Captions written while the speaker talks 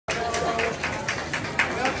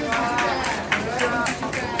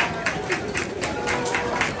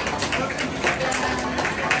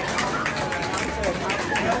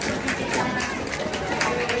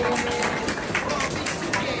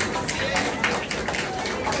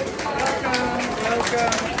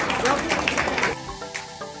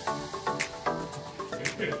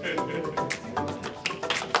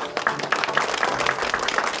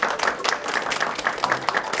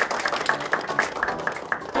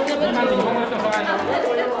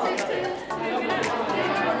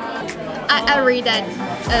I read that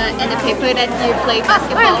in the paper that you play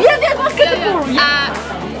basketball.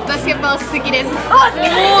 Basketball 好きです。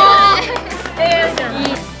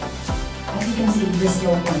As you can see, this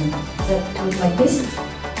your one that looks like this.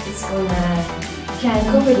 It's gonna can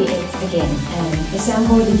cover the eggs again and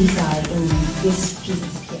assemble the design in this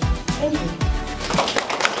pieces here. Thank you.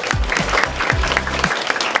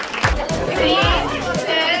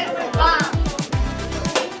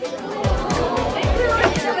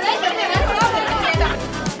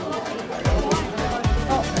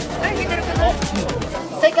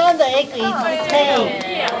 セカンドエッグ is play.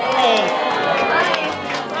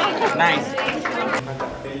 Nice.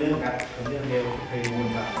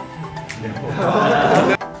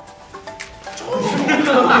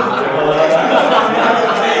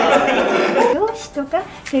 上司とか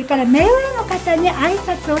それから目上の方に挨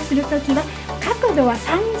拶をするときは角度は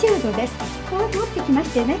30度です。こう持ってきまし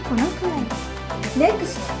てね、このくらい。ネク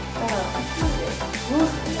スト。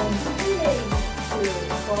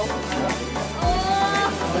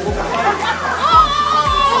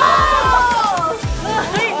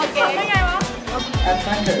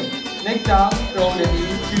Attention. Neck down, roll the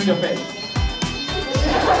knee to the face.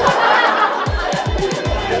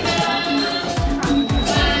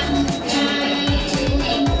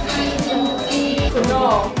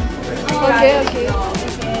 No. Okay.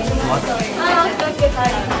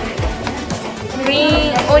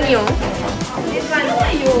 Green onion.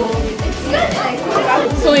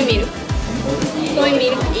 Soy milk. Soy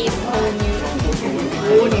milk is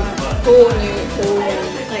whole new.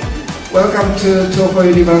 Welcome to Tokyo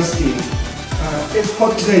University. It's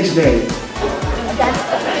hot today.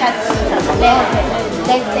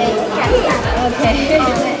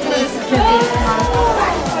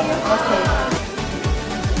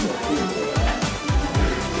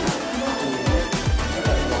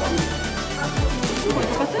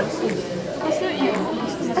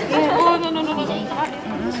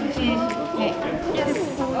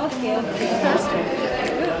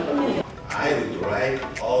 I would like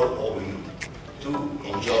all of you to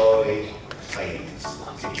enjoy science.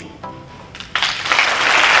 Thank you.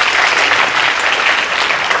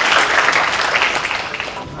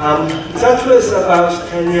 That was about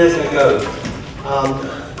 10 years ago.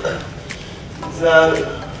 The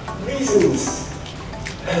reasons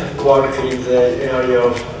work in the area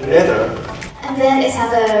of leather. And then it's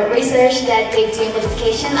have a research that they do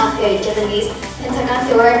modification of the Japanese pentagon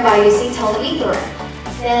theorem by using Ptolemy theorem.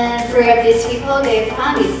 Then three of these people they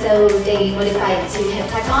found it, so they modified it to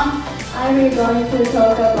heptagon. I'm going to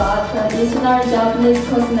talk about traditional Japanese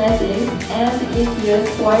cosmetics and its use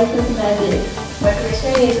white cosmetics. My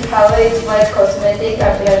question is, how is white cosmetic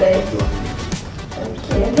appearing?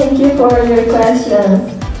 Okay, thank you for your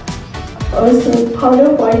questions. Also, how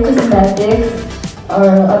do white cosmetics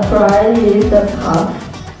are applied with the top?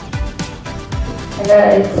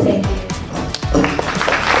 Alright, thank you.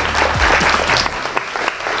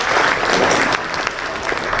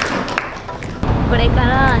 これか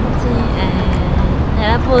ら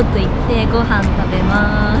ララポート行ってご飯食べ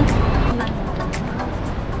ます。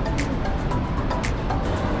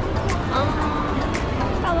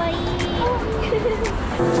かわいい。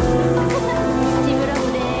ジブラボ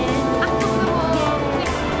です。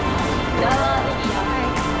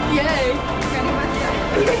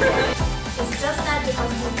It's just that the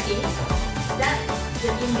content is that the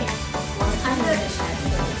image was under the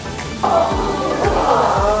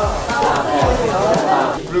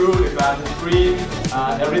Blue, the grass is green,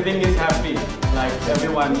 everything is happy, like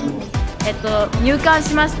everyone. 入館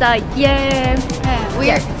しました。イエー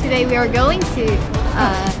イ。Today we are going to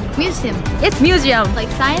museum. Yes, museum. Like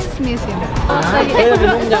science museum.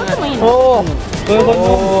 오,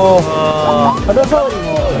 바다 사오리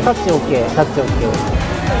뭐 타치 오케이, 타치 오케이.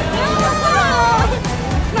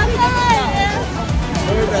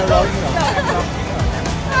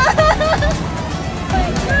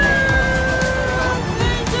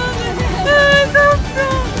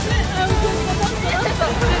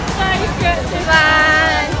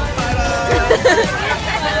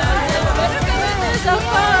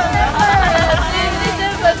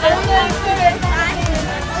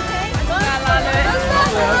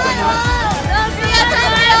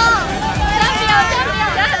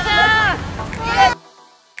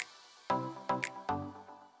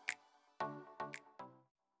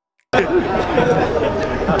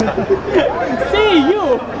 See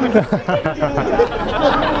you!